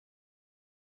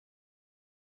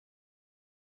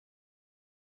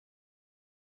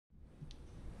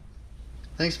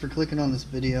Thanks for clicking on this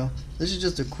video. This is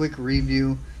just a quick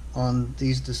review on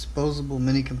these disposable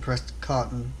mini compressed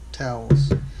cotton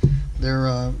towels.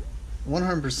 They're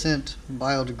 100%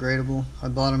 biodegradable. I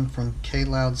bought them from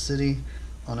K-Loud City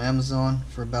on Amazon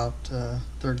for about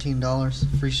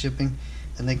 $13, free shipping,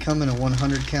 and they come in a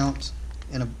 100 count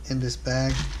in this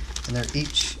bag, and they're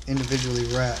each individually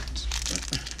wrapped.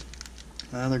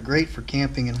 They're great for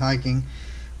camping and hiking,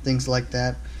 things like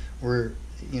that, where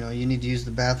you need to use the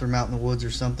bathroom out in the woods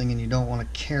or something and you don't want to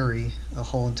carry a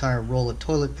whole entire roll of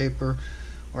toilet paper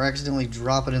or accidentally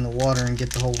drop it in the water and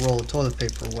get the whole roll of toilet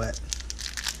paper wet.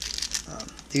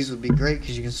 These would be great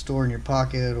because you can store in your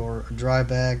pocket or a dry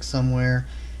bag somewhere,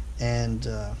 and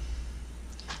of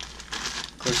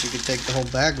course you could take the whole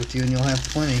bag with you and you'll have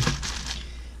plenty.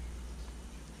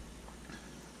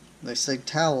 They say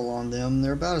towel on them.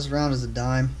 They're about as round as a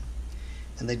dime,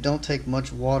 and they don't take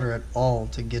much water at all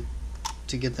to get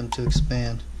them to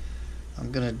expand.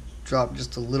 I'm gonna drop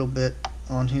just a little bit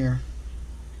on here.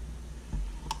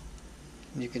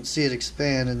 You can see it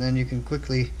expand, and then you can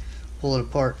quickly pull it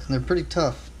apart, and they're pretty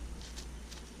tough,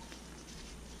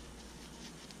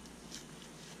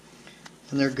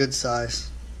 and they're good size.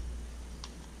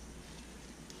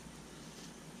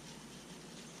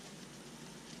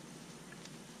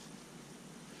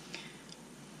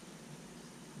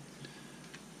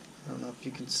 I don't know if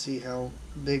you can see how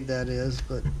big that is,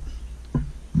 but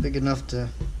big enough to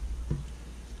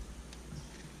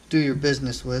do your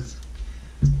business with.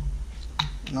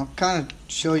 And I'll kind of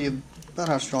show you about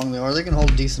how strong they are. They can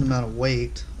hold a decent amount of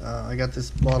weight. I got this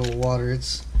bottle of water.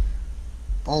 It's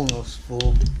almost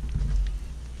full.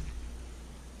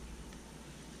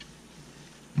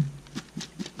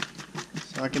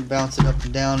 So I can bounce it up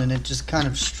and down, and it just kind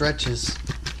of stretches.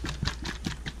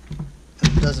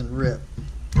 And it doesn't rip.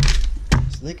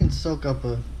 So they can soak up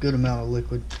a good amount of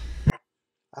liquid.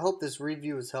 I hope this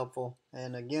review is helpful,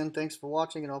 and again, thanks for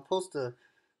watching, and I'll post a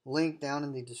link down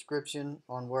in the description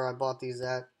on where I bought these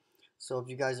at, so if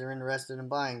you guys are interested in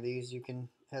buying these, you can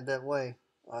head that way.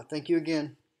 Thank you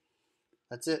again.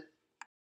 That's it.